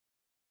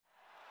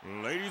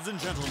Ladies and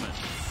gentlemen,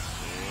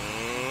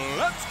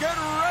 let's get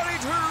ready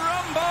to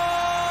rumble!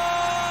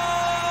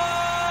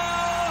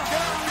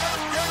 Get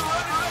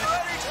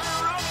ready to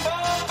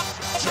rumble!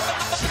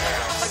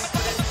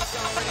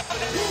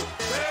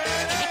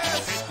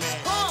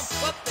 Pump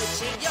up the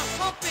chin, yo,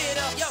 pump it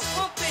up, yo,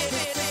 pump it.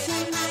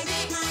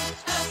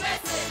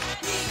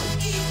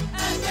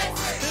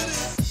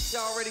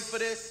 Y'all ready for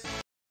this?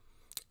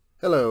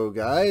 Hello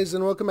guys,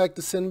 and welcome back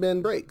to Sin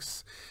Bin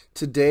Breaks.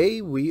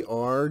 Today we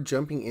are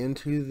jumping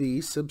into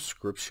the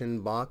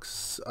subscription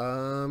box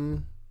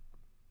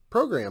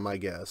program, I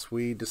guess.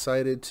 We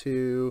decided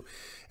to,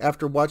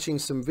 after watching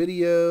some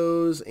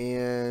videos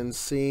and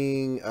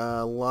seeing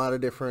a lot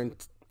of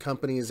different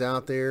companies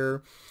out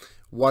there,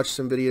 watch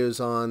some videos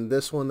on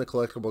this one, the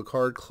Collectible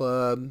Card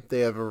Club.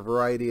 They have a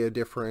variety of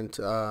different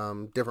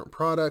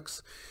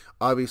products,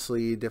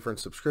 obviously different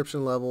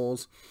subscription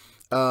levels.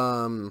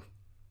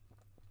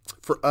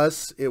 For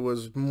us, it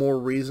was more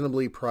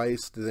reasonably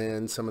priced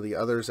than some of the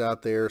others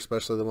out there,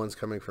 especially the ones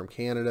coming from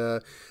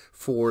Canada,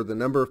 for the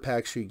number of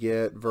packs you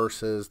get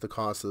versus the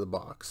cost of the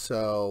box.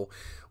 So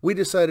we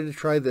decided to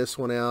try this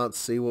one out,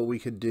 see what we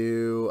could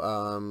do.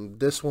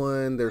 This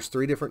one, there's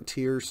 3 different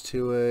tiers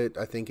to it.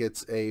 I think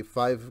it's a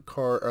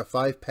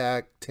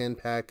 5-pack,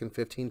 10-pack, and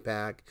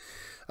 15-pack.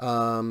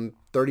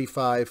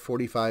 35,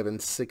 45,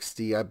 and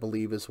 60, I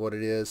believe is what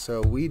it is.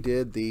 So we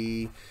did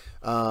the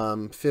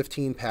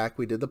 15 pack.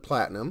 We did the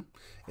platinum,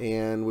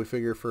 and we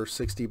figure for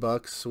 60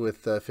 bucks with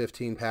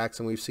 15 packs,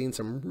 and we've seen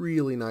some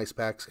really nice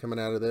packs coming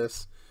out of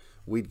this,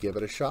 we'd give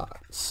it a shot.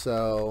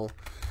 So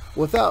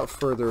without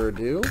further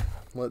ado,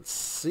 let's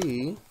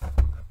see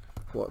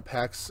what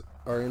packs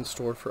are in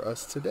store for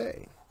us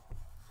today.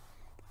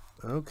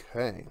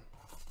 Okay,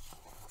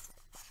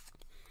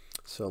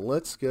 so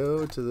let's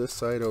go to this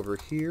side over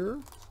here.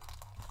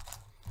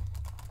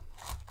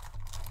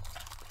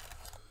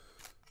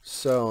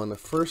 So on the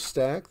first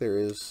stack, there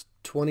is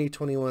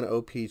 2021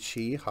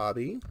 OPC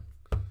Hobby,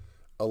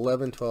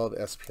 1112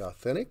 SP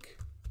Authentic,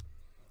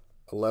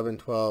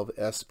 1112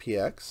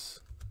 SPX,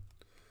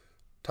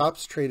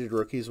 Topps Traded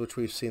Rookies, which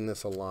we've seen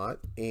this a lot,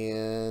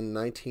 and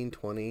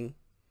 1920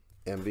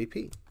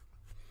 MVP.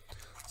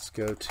 Let's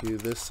go to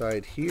this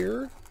side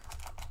here.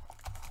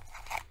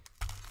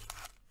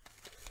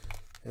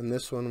 And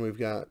this one we've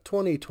got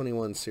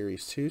 2021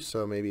 Series 2,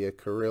 so maybe a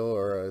Kirill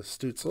or a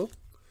Stützle.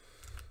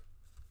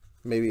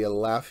 Maybe a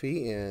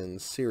Laffy in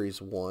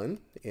Series 1,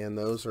 and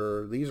these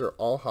are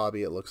all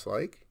hobby, it looks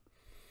like.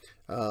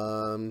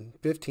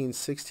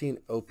 15-16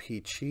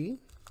 OPC,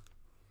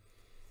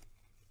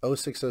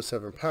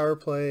 06-07 Power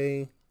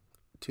Play,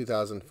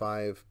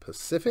 2005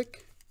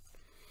 Pacific.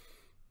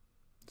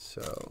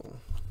 So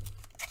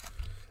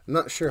I'm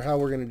not sure how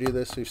we're going to do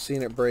this. We've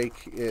seen it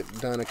break it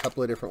done a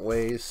couple of different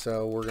ways,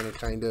 so we're going to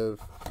kind of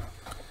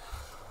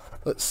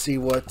let's see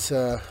what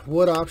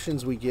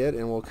options we get,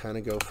 and we'll kind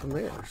of go from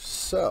there.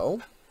 So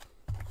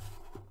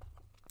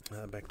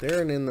back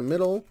there and in the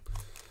middle,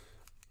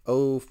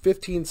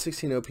 15-16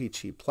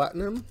 OPC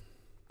Platinum,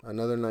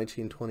 another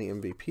 1920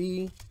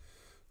 MVP,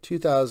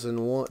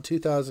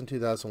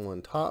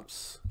 2001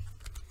 Topps,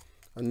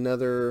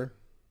 another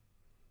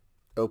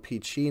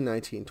OPC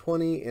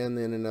 1920, and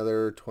then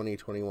another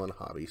 2021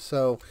 Hobby.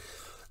 So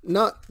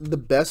not the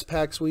best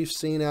packs we've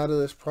seen out of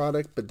this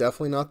product, but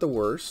definitely not the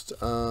worst.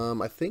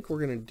 I think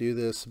we're going to do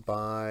this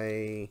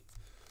by,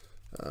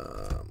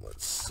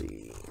 let's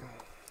see,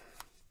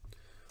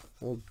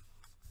 we'll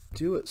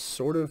do it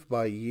sort of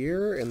by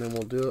year, and then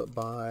we'll do it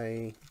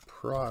by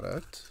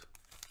product.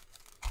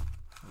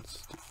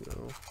 Let's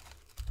do,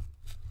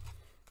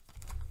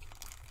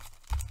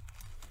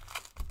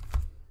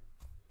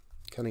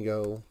 kind of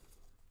go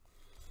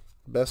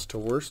best to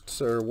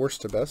worst, or worst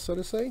to best, so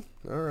to say.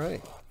 All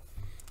right.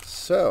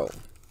 So,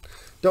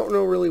 don't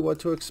know really what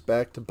to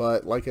expect,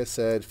 but like I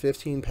said,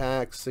 15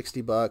 packs,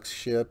 60 bucks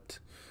shipped.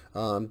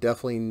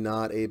 Definitely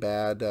not a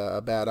bad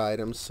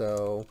item.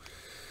 So,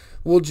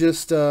 we'll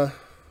just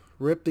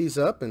rip these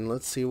up and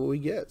let's see what we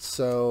get.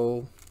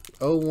 So,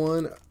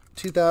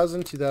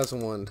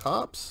 2001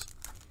 Topps.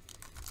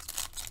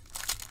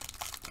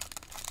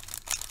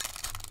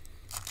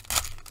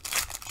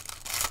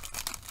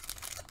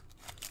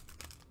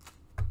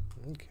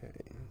 Okay.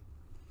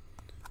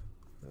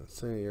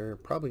 So you're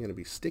probably going to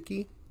be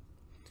sticky.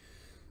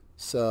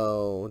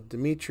 So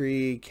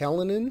Dmitry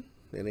Kalinin,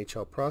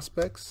 NHL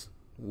Prospects,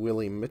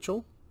 Willie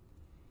Mitchell,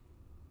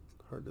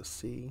 hard to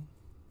see.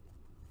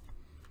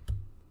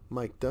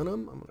 Mike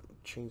Dunham. I'm going to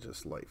change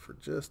this light for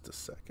just a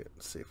second,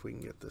 see if we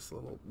can get this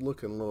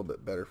looking a little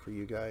bit better for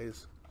you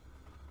guys,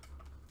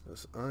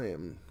 because I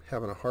am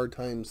having a hard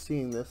time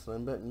seeing this, and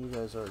I'm betting you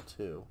guys are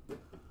too.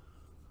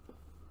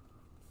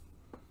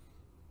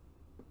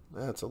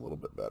 That's a little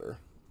bit better.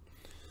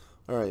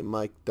 All right,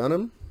 Mike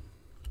Dunham.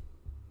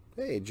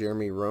 Hey,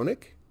 Jeremy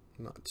Roenick.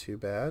 Not too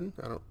bad.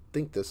 I don't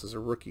think this is a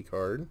rookie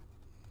card.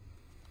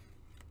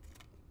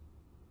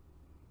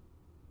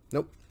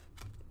 Nope.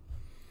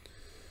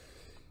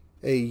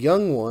 A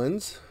Young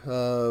Ones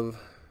of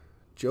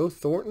Joe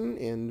Thornton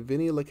and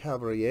Vinny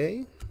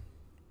LeCavalier.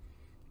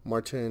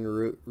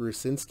 Martin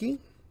Rusinski,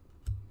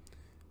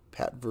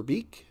 Pat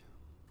Verbeek,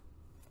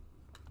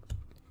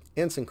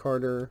 Anson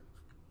Carter,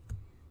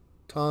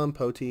 Tom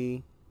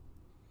Potty,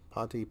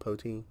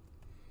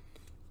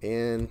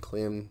 and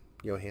Clem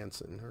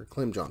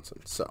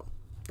Johnson. So,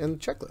 and the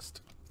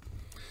checklist.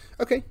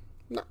 Okay,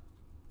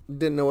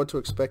 didn't know what to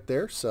expect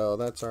there, so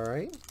that's all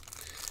right.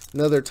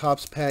 Another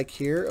Topps pack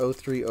here,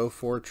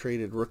 03-04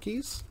 traded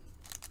rookies.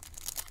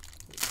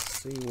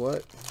 Let's see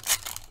what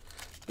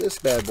this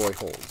bad boy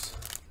holds.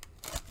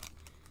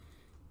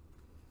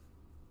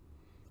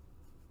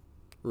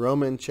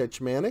 Roman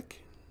Cechmanek,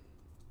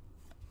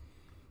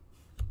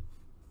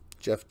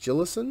 Jeff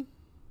Gillison,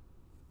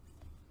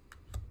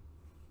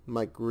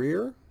 Mike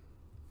Greer,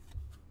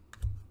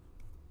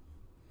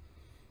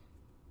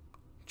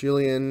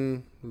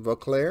 Julian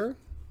Vauclair,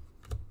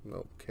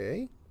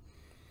 okay,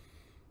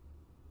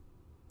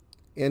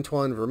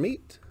 Antoine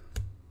Vermeet,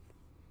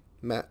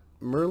 Matt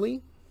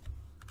Murley,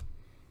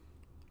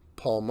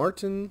 Paul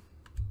Martin,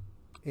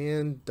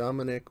 and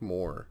Dominic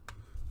Moore.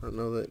 I don't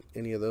know that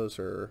any of those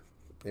are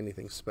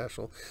anything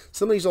special.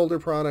 Some of these older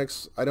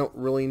products I don't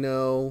really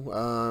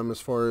know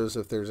as far as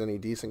if there's any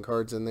decent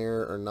cards in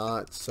there or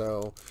not,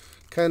 so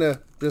kind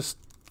of just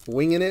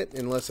winging it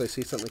unless I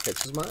see something that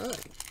catches my eye.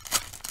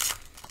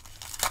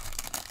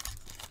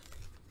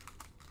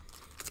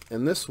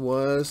 And this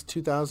was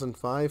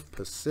 2005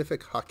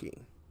 Pacific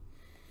Hockey.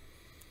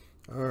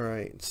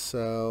 Alright,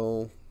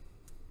 so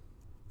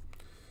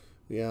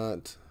we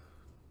got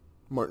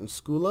Martin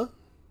Skula,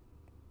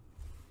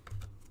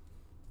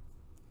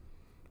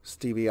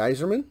 Stevie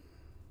Yzerman,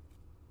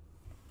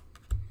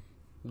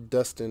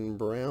 Dustin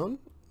Brown,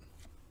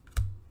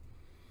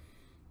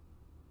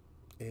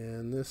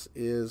 and this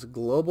is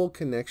Global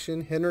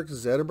Connection, Henrik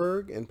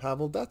Zetterberg and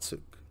Pavel Datsyuk.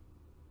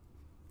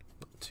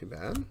 Not too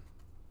bad.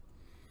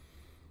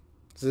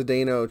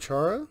 Zdeno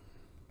Chara,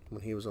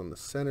 when he was on the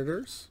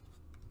Senators.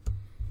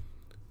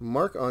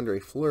 Marc-Andre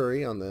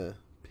Fleury on the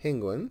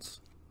Penguins.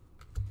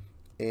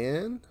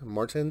 And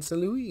Martin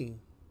Saint-Louis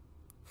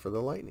for the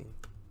Lightning.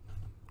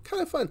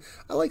 Kind of fun.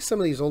 I like some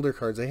of these older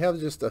cards. They have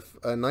just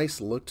a nice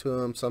look to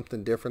them,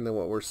 something different than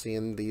what we're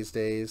seeing these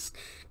days.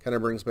 Kind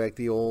of brings back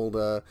the old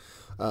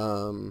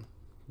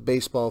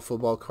baseball,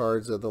 football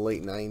cards of the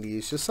late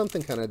 90s. Just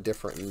something kind of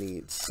different and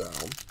neat. So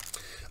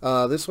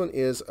this one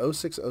is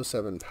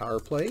 06-07 Power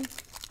Play.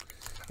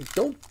 I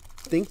don't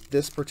think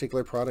this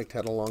particular product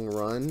had a long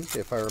run.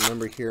 If I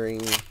remember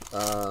hearing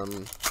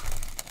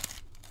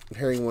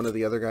one of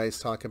the other guys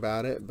talk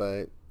about it,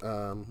 but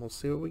we'll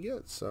see what we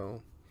get.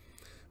 So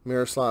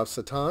Miroslav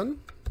Satan,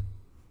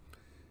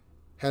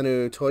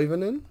 Hannu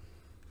Toivonen,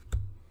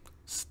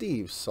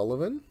 Steve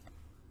Sullivan,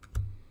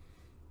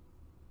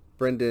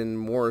 Brendan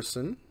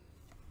Morrison,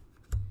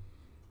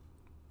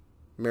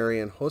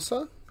 Marian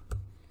Hossa,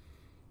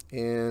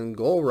 and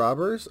goal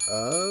robbers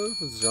of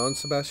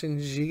Jean-Sebastien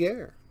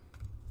Giguère.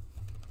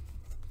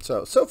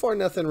 So far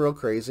nothing real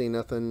crazy,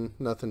 nothing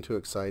too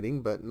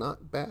exciting, but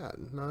not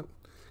bad. Not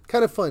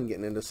kind of fun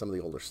getting into some of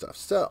the older stuff.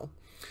 So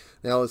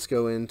now let's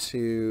go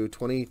into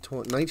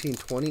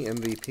 1920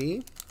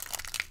 MVP.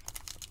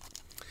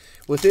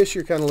 With this,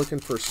 you're kind of looking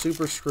for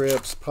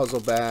superscripts, puzzle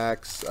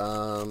backs.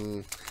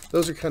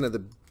 Those are kind of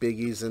the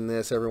biggies in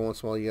this. Every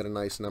once in a while you get a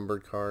nice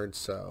numbered card.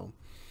 So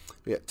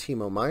we got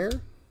Timo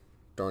Meyer,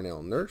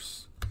 Darnell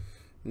Nurse,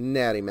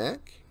 Natty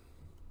Mac,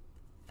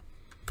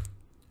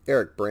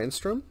 Eric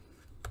Brandstrom,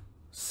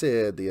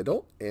 Sid the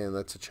Adult, and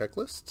that's a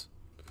checklist,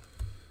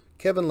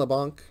 Kevin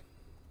LeBlanc,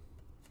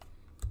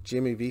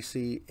 Jimmy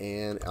Vesey,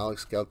 and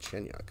Alex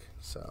Galchenyuk.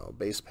 So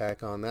base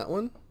pack on that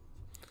one.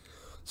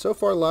 So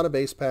far a lot of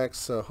base packs,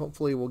 so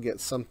hopefully we'll get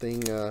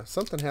something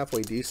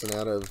halfway decent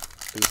out of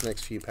these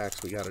next few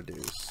packs we got to do.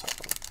 So.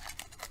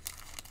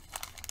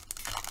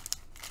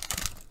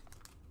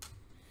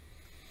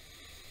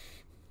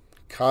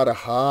 Carter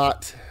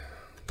Hart,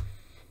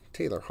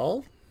 Taylor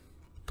Hall,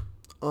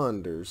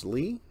 Anders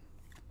Lee,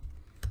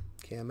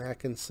 Cam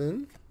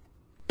Atkinson,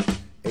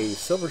 a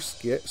silver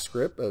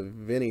script of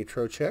Vinny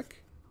Trocheck,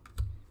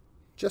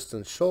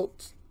 Justin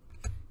Schultz,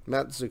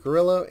 Matt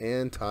Zuccarello,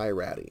 and Ty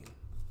Ratty.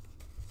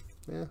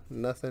 Yeah,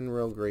 nothing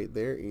real great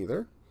there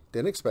either.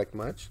 Didn't expect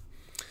much.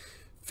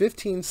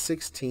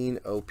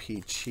 15-16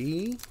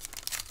 OPG.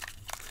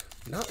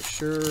 Not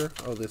sure.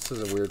 Oh, this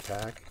is a weird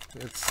pack.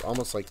 It's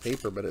almost like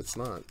paper, but it's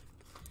not.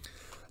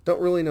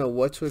 Don't really know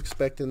what to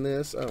expect in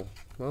this. Oh,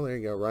 well, there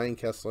you go. Ryan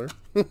Kessler.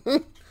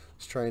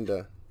 Just trying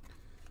to...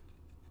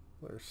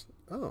 Where's...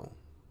 Oh.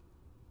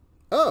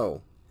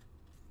 Oh.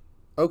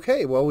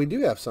 Okay, well, we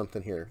do have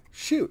something here.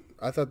 Shoot.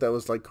 I thought that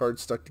was like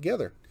cards stuck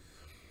together.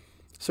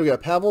 So we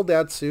got Pavel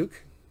Datsyuk,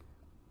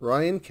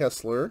 Ryan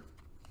Kessler.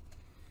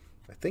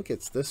 I think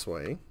it's this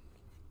way.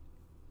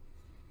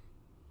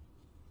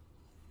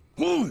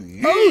 Oh,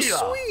 yeah.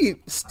 Oh,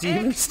 sweet!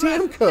 Steven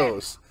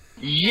Stamkos.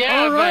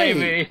 Yeah, right.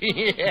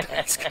 baby.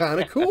 That's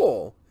kind of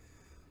cool.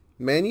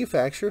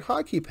 Manufactured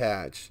hockey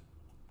patch.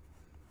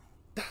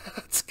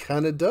 That's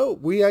kind of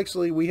dope. We had the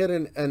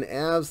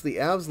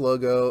Avs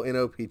logo in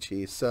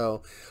OPG,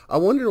 so I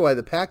wondered why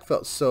the pack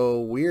felt so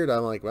weird.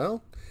 I'm like,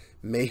 well,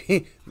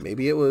 Maybe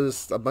it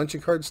was a bunch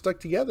of cards stuck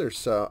together.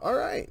 So, all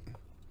right.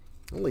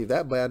 I'll leave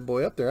that bad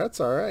boy up there. That's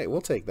all right.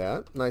 We'll take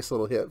that. Nice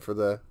little hit for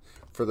the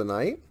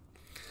night.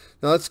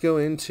 Now let's go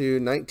into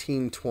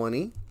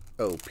 1920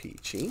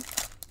 O-Peachy.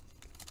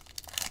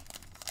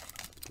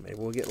 Maybe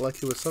we'll get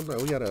lucky with something.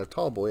 We got a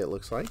tall boy, it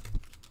looks like.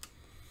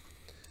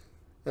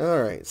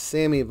 All right.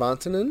 Sammy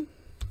Vantanen,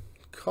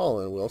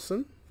 Colin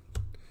Wilson,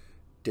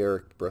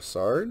 Derek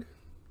Brassard,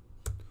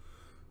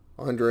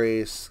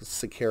 Andres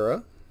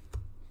Sekera,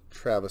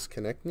 Travis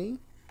Konechny,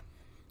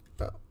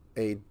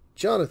 a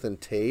Jonathan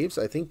Taves.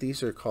 I think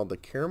these are called the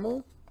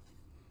Caramel.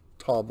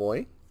 Tall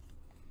boy.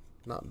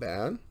 Not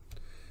bad.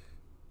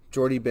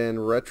 Jordy Ben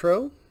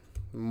Retro.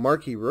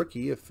 Marquee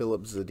Rookie of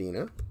Philip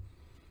Zadina.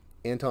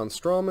 Anton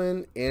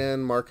Strawman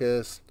and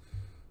Marcus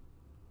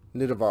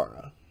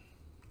Nidavara.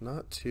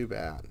 Not too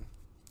bad.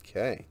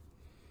 Okay.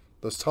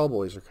 Those tall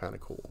boys are kind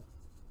of cool.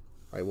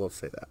 I will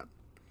say that.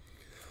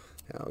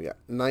 Now we got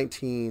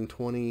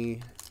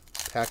 1920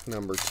 pack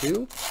number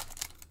 2.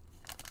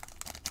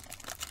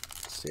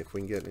 See if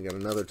we can got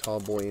another tall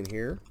boy in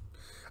here.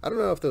 I don't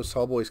know if those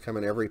tall boys come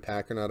in every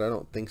pack or not. I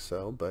don't think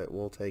so, but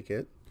we'll take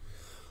it.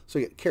 So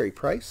we get Carey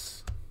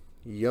Price,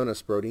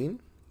 Jonas Brodin,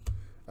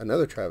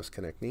 another Travis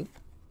Konechny,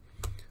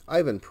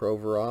 Ivan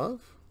Provorov,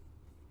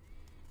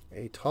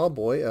 a tall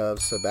boy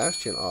of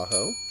Sebastian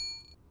Aho.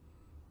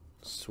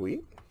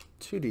 Sweet.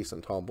 2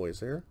 decent tall boys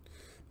there.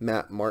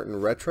 Matt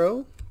Martin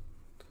Retro,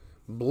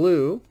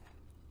 blue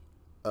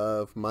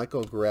of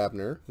Michael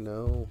Grabner.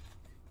 No,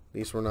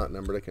 these were not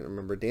numbered. I can't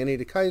remember. Danny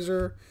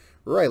DeKaiser,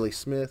 Riley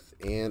Smith,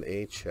 and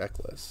a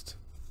checklist.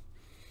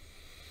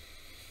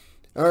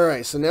 All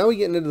right, so now we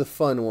get into the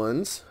fun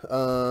ones.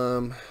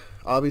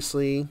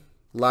 Obviously,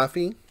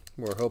 Laffy.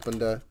 We're hoping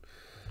to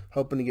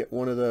get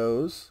one of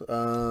those.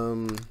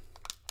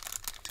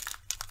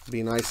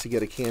 Be nice to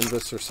get a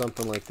canvas or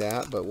something like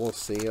that, but we'll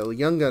see. A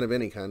young gun of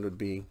any kind would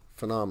be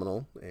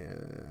phenomenal,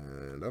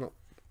 and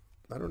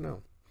I don't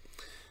know.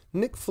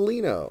 Nick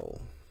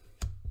Foligno,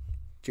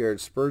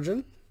 Jared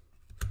Spurgeon,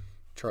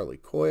 Charlie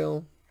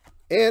Coyle,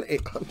 and a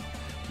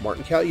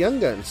Martin Kaut Young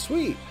Gun.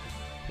 Sweet.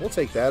 We'll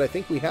take that. I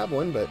think we have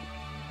one, but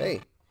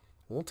hey,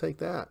 we'll take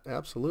that.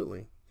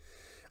 Absolutely.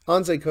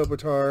 Anze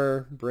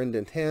Kopitar,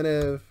 Brendan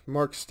Tanev,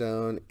 Mark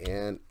Stone,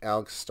 and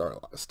Alex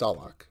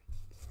Stalock.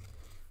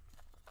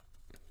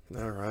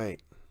 All right.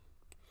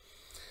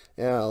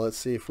 Yeah, let's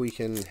see if we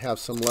can have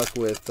some luck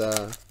with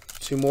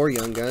 2 more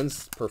Young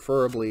Guns,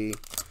 preferably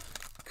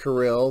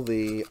Kirill,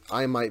 the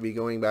I might be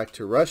going back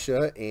to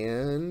Russia,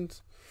 and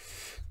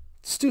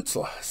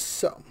Stutzla.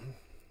 So,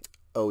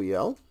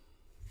 OEL,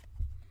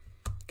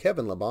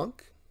 Kevin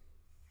LeBlanc,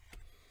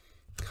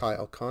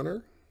 Kyle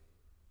Connor,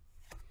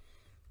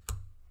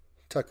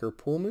 Tucker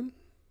Pullman,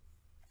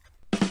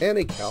 and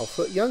a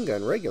Calfoot Young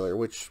Gun regular,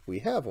 which we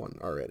have one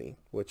already,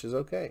 which is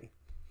okay.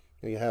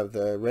 We have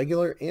the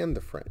regular and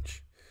the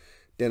French.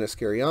 Dennis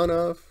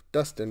Garyanov,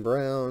 Dustin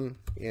Brown,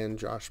 and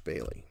Josh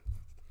Bailey.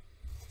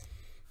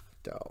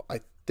 So I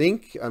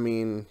think, I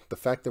mean, the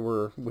fact that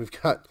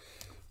we've got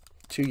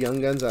 2 Young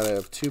Guns out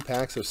of 2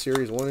 packs of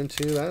Series 1 and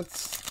 2,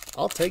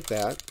 I'll take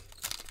that.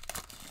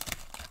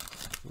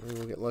 Maybe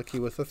we'll get lucky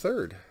with the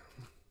 3rd.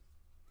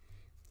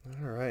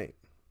 All right.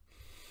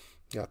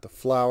 Got the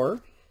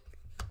Flower,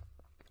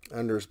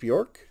 Anders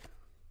Bjork,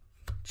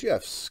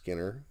 Jeff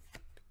Skinner,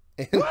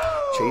 and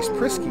Chase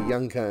Prisky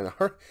Young Gun.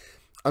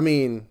 I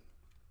mean,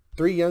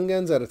 3 Young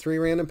Guns out of 3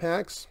 random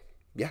packs?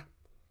 Yeah,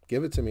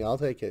 give it to me. I'll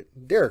take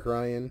it. Derek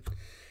Ryan,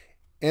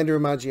 Andrew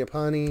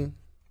Mangiapane,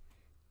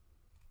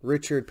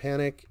 Richard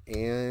Panik,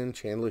 and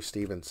Chandler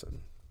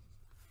Stevenson.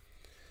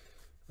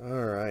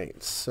 All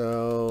right,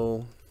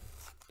 so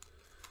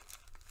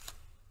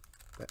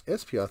that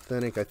SP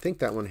Authentic, I think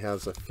that one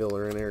has a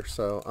filler in there,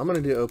 so I'm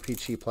going to do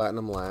OPC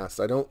Platinum last.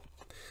 I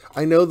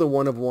know the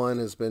 1 of 1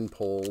 has been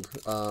pulled,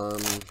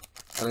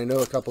 and I know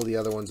a couple of the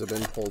other ones have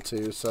been pulled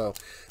too, so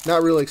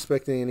not really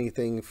expecting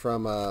anything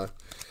from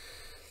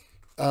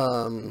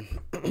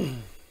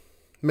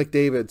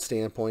McDavid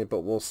standpoint,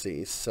 but we'll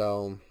see.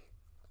 So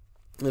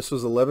this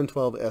was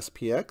 1112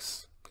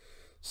 SPX.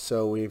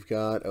 So we've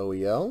got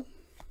OEL,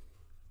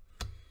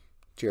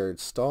 Jordan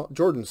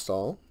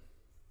Stahl,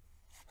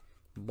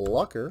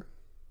 Blocker,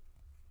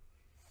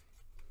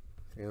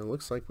 and it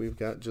looks like we've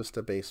got just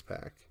a base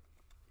pack.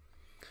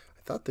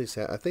 I thought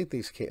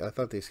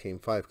these came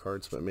 5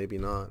 cards, but maybe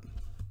not.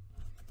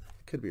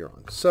 Could be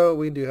wrong. So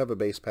we do have a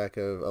base pack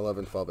of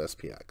 1112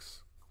 SPX.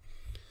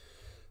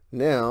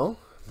 Now,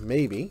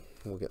 maybe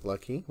we'll get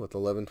lucky with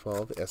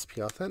 1112 SP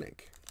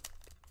Authentic.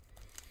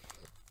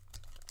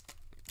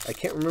 I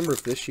can't remember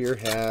if this year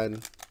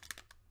had...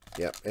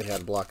 Yep, it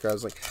had blocker. I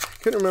was like,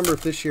 couldn't remember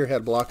if this year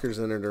had blockers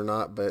in it or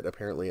not, but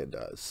apparently it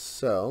does.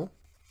 So,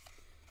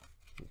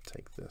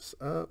 take this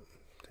up,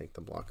 take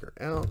the blocker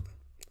out.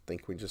 I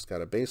think we just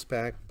got a base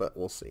pack, but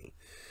we'll see.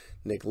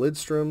 Nick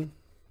Lidstrom,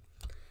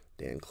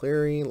 Dan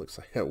Clary, looks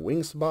like a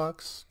Wings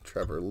box,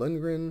 Trevor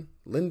Linden,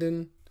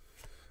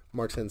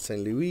 Martin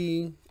St.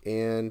 Louis,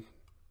 and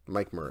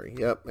Mike Murray.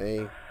 Yep,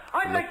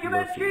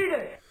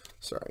 Murphy.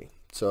 Sorry,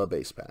 so a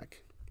base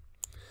pack.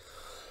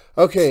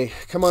 Okay,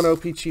 come on,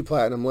 OPC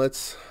Platinum.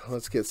 Let's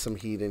get some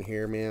heat in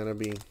here, man. It'd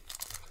be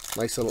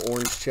nice little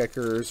orange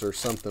checkers or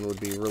something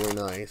would be really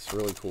nice,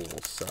 really cool.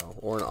 So,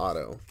 or an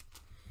auto.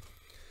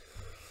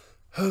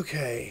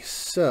 Okay,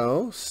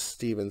 so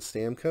Steven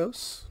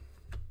Stamkos,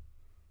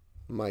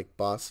 Mike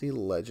Bossy,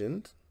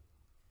 legend,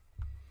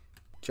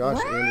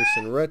 Josh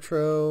Anderson,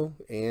 retro,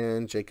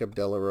 and Jacob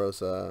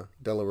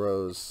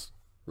Delarose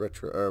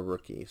retro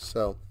rookie.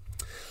 So,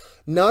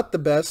 not the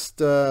best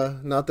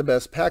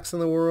packs in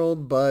the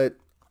world, but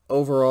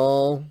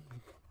overall,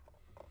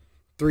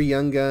 3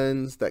 young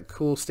guns, that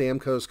cool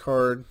Stamkos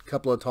card, a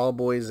couple of tall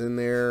boys in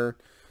there.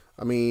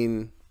 I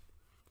mean,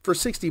 for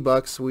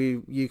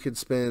 $60, you could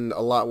spend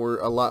a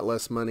lot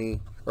less money,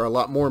 or a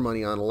lot more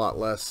money on a lot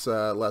less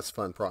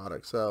fun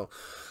products. So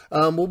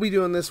we'll be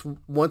doing this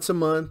once a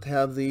month.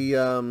 Have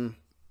the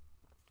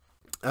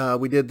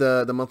we did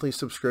the monthly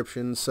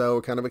subscription, so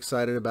we're kind of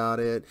excited about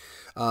it.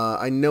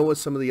 I know with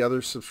some of the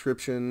other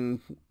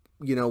subscription,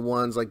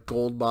 ones like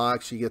Gold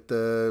Box, you get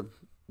the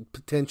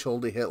potential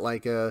to hit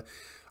like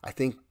I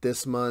think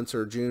this month's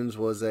or June's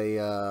was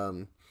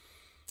a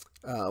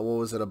what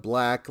was it, a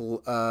black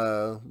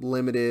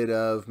limited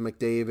of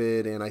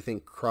McDavid and I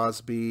think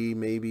Crosby,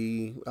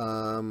 maybe,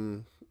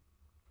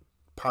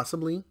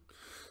 possibly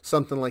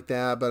something like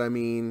that. But I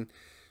mean,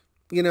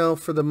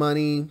 for the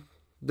money,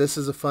 this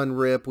is a fun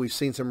rip. We've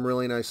seen some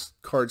really nice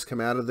cards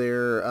come out of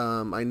there.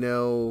 I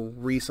know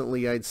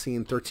recently I'd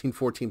seen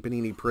 13-14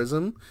 Panini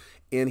Prism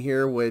in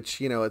here,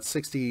 which, at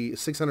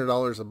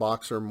 $600 a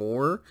box or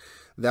more,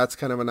 that's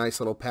kind of a nice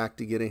little pack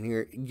to get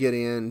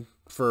in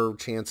for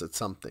chance at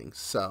something.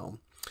 So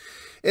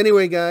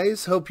anyway,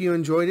 guys, hope you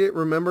enjoyed it.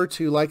 Remember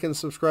to like and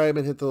subscribe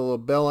and hit the little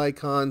bell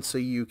icon so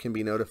you can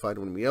be notified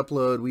when we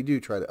upload. We do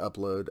try to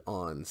upload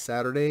on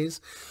Saturdays.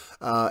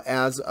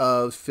 As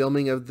of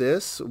filming of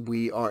this,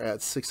 we are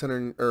at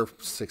 600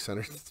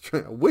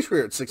 I wish we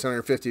were at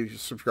 650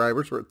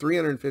 subscribers. We're at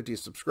 350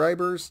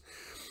 subscribers.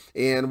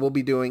 And we'll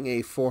be doing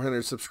a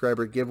 400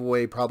 subscriber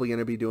giveaway. Probably going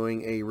to be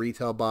doing a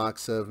retail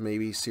box of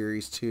maybe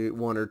series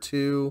 1 or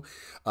 2.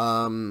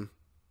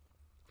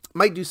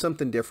 Might do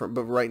something different,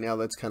 but right now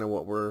that's kind of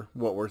what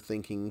we're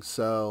thinking.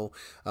 So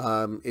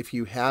if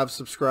you have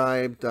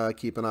subscribed,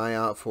 keep an eye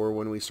out for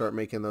when we start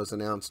making those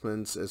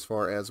announcements as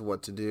far as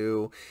what to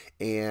do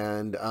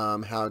and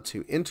how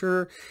to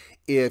enter.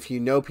 If you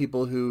know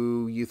people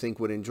who you think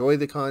would enjoy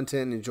the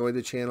content, enjoy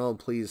the channel,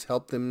 please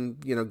help them,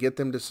 get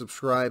them to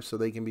subscribe so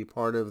they can be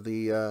part of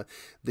the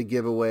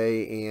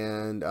giveaway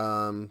and,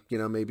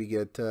 maybe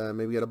get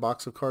a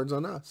box of cards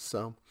on us.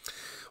 So,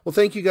 well,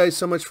 thank you guys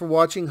so much for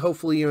watching.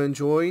 Hopefully you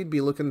enjoyed.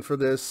 Be looking for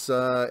this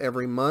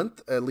every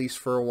month, at least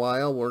for a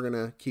while. We're going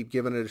to keep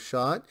giving it a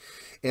shot.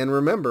 And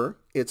remember,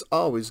 it's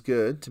always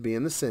good to be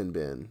in the sin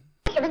bin.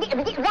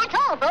 That's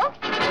all,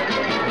 folks.